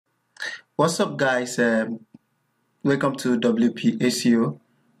What's up, guys? Welcome to WP SEO.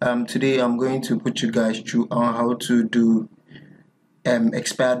 Today I'm going to put you guys through on how to do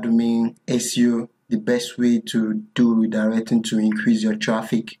expired domain SEO, the best way to do redirecting to increase your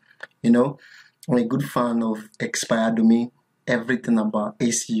traffic. I'm a good fan of expired domain, everything about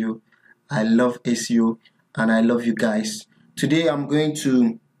SEO. I love SEO and I love you guys. Today I'm going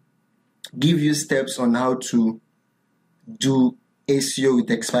to give you steps on how to do SEO with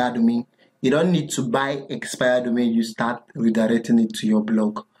expired domain. You don't need to buy expired domain, you start redirecting it to your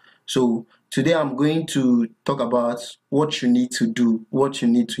blog. So today I'm going to talk about what you need to do, what you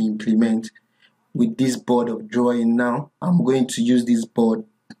need to implement with this board of drawing. Now I'm going to use this board,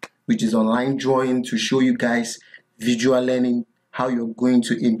 which is online drawing, to show you guys visual learning, how you're going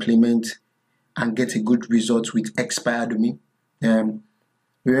to implement and get a good result with expired domain.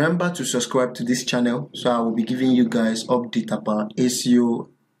 Remember to subscribe to this channel, so I will be giving you guys update about SEO,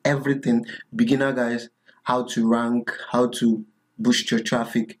 everything, beginner guys, how to rank, how to boost your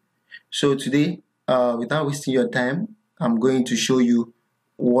traffic. So today, without wasting your time, I'm going to show you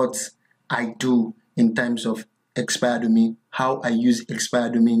what I do in terms of expired domain, how I use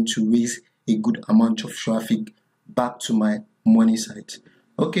expired domain to raise a good amount of traffic back to my money site.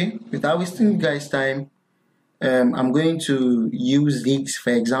 Okay, without wasting you guys time, I'm going to use this.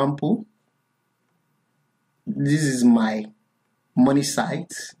 For example, this is my money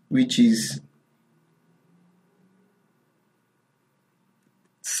site, which is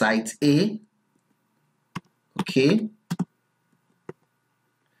site A. Okay,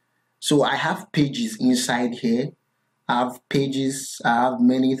 so I have pages inside here. I have pages, I have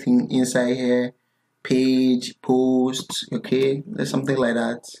many things inside here. Page, posts, okay, there's something like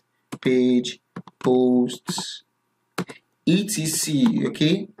that. Page, posts, etc.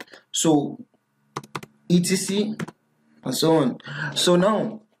 Okay, so etc and so on. So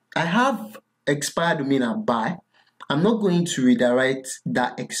now I have expired domain I buy. I'm not going to redirect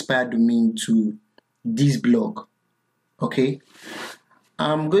that expired domain to this blog. Okay,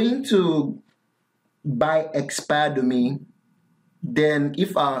 I'm going to buy expired domain. Then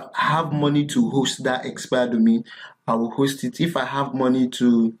if I have money to host that expired domain, I will host it. If I have money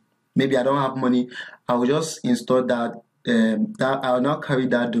to, maybe I don't have money, I will just install that. I will not carry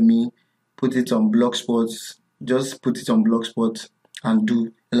that domain, put it on Blogspot, just put it on Blogspot and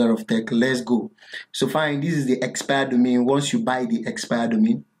do a lot of tech. Let's go. So fine, this is the expired domain. Once you buy the expired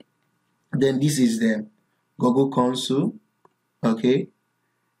domain, then this is the Google console. Okay,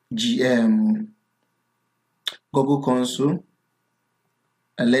 Google console,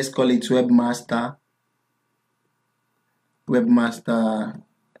 and let's call it webmaster.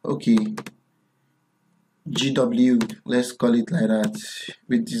 Okay, GW, let's call it like that,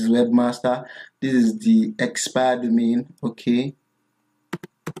 which is webmaster. This is the expired domain. Okay,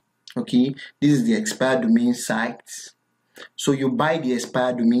 this is the expired domain site. So you buy the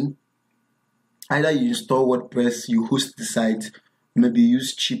expired domain, either you install WordPress, you host the site, maybe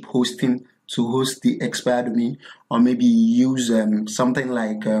use cheap hosting to host the expired domain, or maybe use something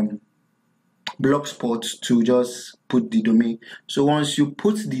like Blogspot to just put the domain. So once you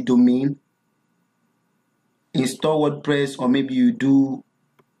put the domain, install WordPress, or maybe you do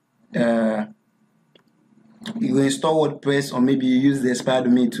you install WordPress, or maybe you use the expired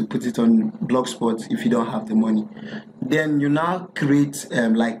domain to put it on Blogspot if you don't have the money. Then you now create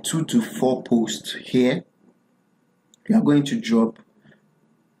like 2 to 4 posts here. You are going to drop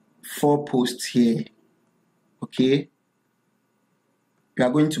 4 posts here. Okay, you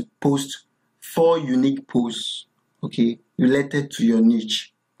are going to post 4 unique posts, okay, related to your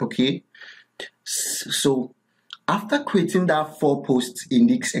niche. Okay, so after creating that 4 posts in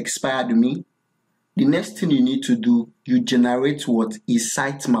this expired domain, the next thing you need to do, you generate what is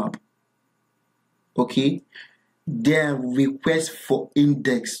sitemap. Okay, then request for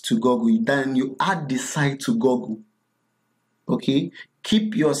index to Google. Then you add the site to Google. Okay,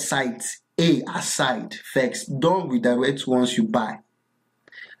 keep your site A aside first. Don't redirect once you buy.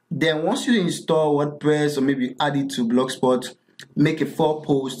 Then once you install WordPress, or maybe add it to Blogspot, make a 4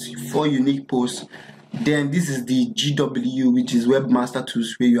 unique posts. Then this is the GW, which is Webmaster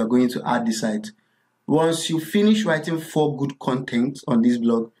Tools, where you are going to add the site. Once you finish writing 4 good content on this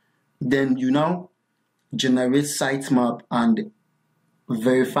blog, then you now generate sitemap and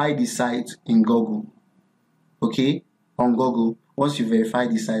verify the site in Google. Okay, on Google. Once you verify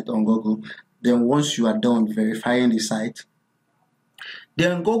the site on Google, then once you are done verifying the site,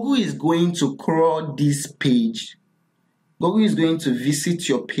 then Google is going to crawl this page. Google is going to visit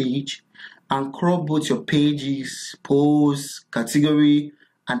your page and crawl both your pages, posts, category,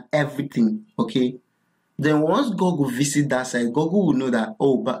 and everything. Okay, Then once Google visit that site, Google will know that,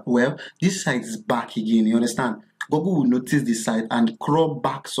 oh, but well, this site is back again. You understand? Google will notice the site and crawl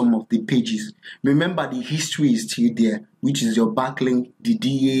back some of the pages. Remember, the history is still there, which is your backlink, the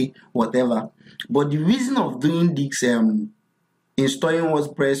DA, whatever. But the reason of doing this, installing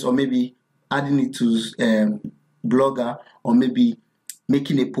WordPress or maybe adding it to Blogger or maybe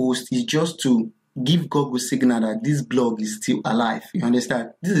making a post, is just to give Google signal that this blog is still alive. You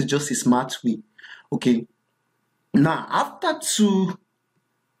understand? This is just a smart way. Okay. Now, after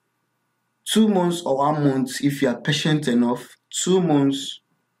two months or 1 month, if you are patient enough, 2 months,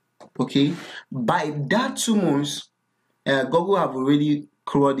 okay, by that 2 months, Google have already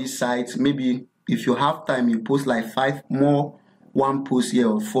crawled this site. Maybe if you have time, you post like 5 more, 1 post here,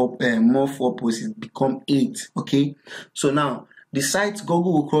 or 4 more 4 posts, it become 8. Okay, so now the site,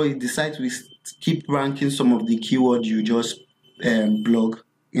 Google will crawl it. The site will keep ranking some of the keywords you just blog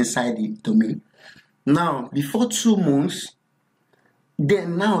inside the domain. Now, before 2 months,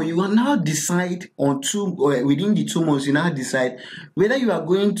 then now you will now decide on within the 2 months, you now decide whether you are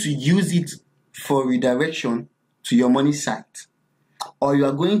going to use it for redirection to your money site, or you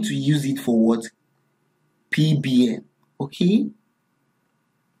are going to use it for what? PBN. Okay.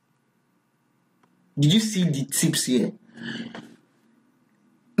 Did you see the tips here?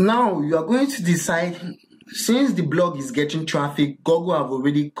 Now you are going to decide. Since the blog is getting traffic, Google have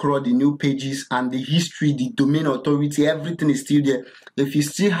already crawled the new pages and the history, the domain authority, everything is still there. If you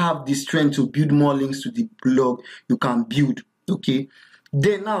still have the strength to build more links to the blog, you can build. Okay.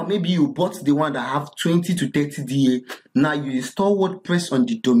 Then now maybe you bought the one that have 20 to 30 DA. Now you install WordPress on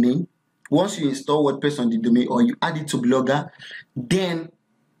the domain. Once you install WordPress on the domain or you add it to Blogger, then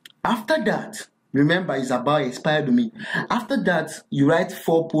after that, remember it's about expired domain. After that, you write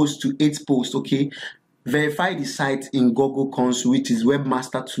 4 posts to 8 posts. Okay. Verify the site in Google Console, which is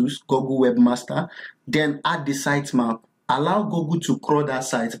Webmaster Tools, Google Webmaster. Then add the sitemap. Allow Google to crawl that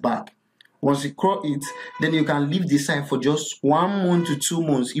site back. Once you crawl it, then you can leave the site for just 1 month to 2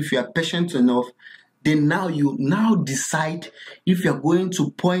 months if you are patient enough. Then now you decide if you are going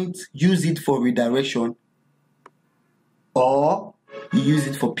to use it for redirection or you use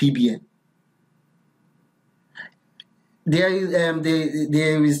it for PBN.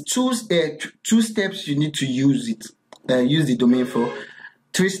 There is two steps you need to use the domain for.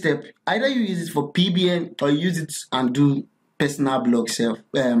 3 steps. Either you use it for PBN or you use it and do personal blog self.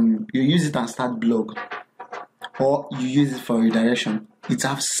 You use it and start blog, or you use it for redirection. It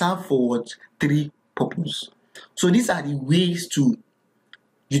have served for what? 3 purposes. So these are the ways to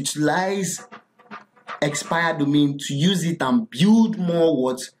utilize expired domain, to use it and build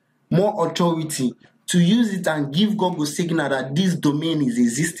more authority, to use it and give Google signal that this domain is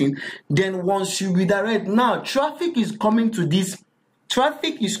existing. Then once you redirect, now traffic is coming to this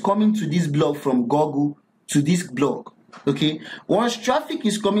blog from Google to this blog. Okay, once traffic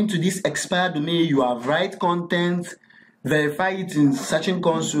is coming to this expired domain, you have write content, verify it in searching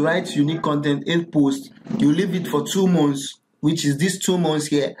console, write unique content, 8 posts. You leave it for 2 months, which is this 2 months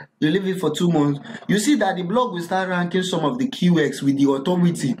here. You leave it for 2 months. You see that the blog will start ranking some of the keywords with the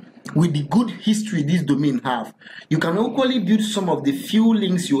authority, with the good history this domain have. You can equally build some of the few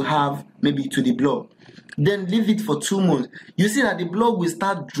links you have maybe to the blog. Then leave it for 2 months. You see that the blog will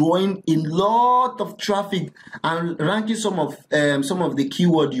start drawing a lot of traffic and ranking some of the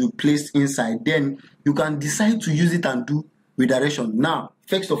keyword you placed inside. Then you can decide to use it and do redirection. Now,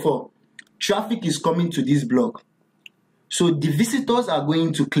 first of all, traffic is coming to this blog, so the visitors are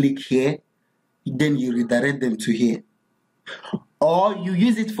going to click here. Then you redirect them to here. Or you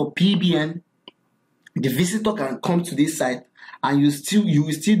use it for PBN. The visitor can come to this site and you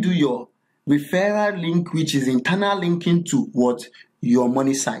will still do your referral link, which is internal linking to what? Your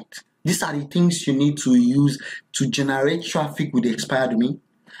money site. These are the things you need to use to generate traffic with the expired domain.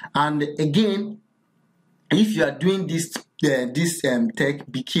 And again, if you are doing this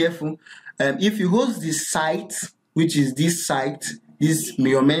tech, be careful. If you host this site, which is this site,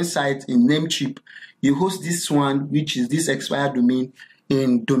 your main site in Namecheap, you host this one, which is this expired domain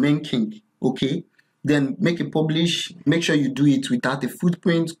in Domain King. Okay, then make it publish. Make sure you do it without a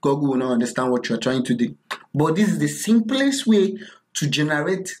footprint. Google will not understand what you're trying to do. But this is the simplest way to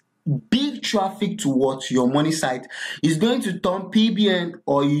generate big traffic towards your money site. Is going to turn PBN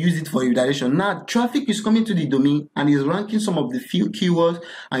or you use it for redirection. Now traffic is coming to the domain and is ranking some of the few keywords,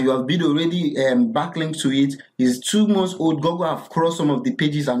 and you have built already backlink to it. Is 2 months old. Google have crossed some of the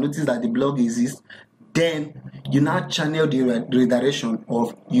pages and noticed that the blog exists. then you now channel the redirection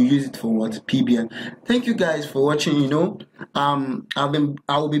of you use it for what? PBN. Thank you guys for watching.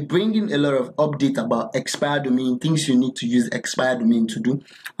 I will be bringing a lot of update about expired domain, things you need to use expired domain to do,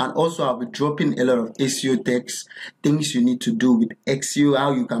 and also I'll be dropping a lot of SEO text, things you need to do with SEO,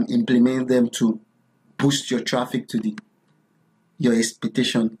 how you can implement them to boost your traffic to your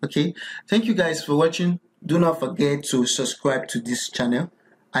expectation. Okay, thank you guys for watching. Do not forget to subscribe to this channel.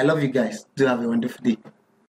 I love you guys. Do have a wonderful day.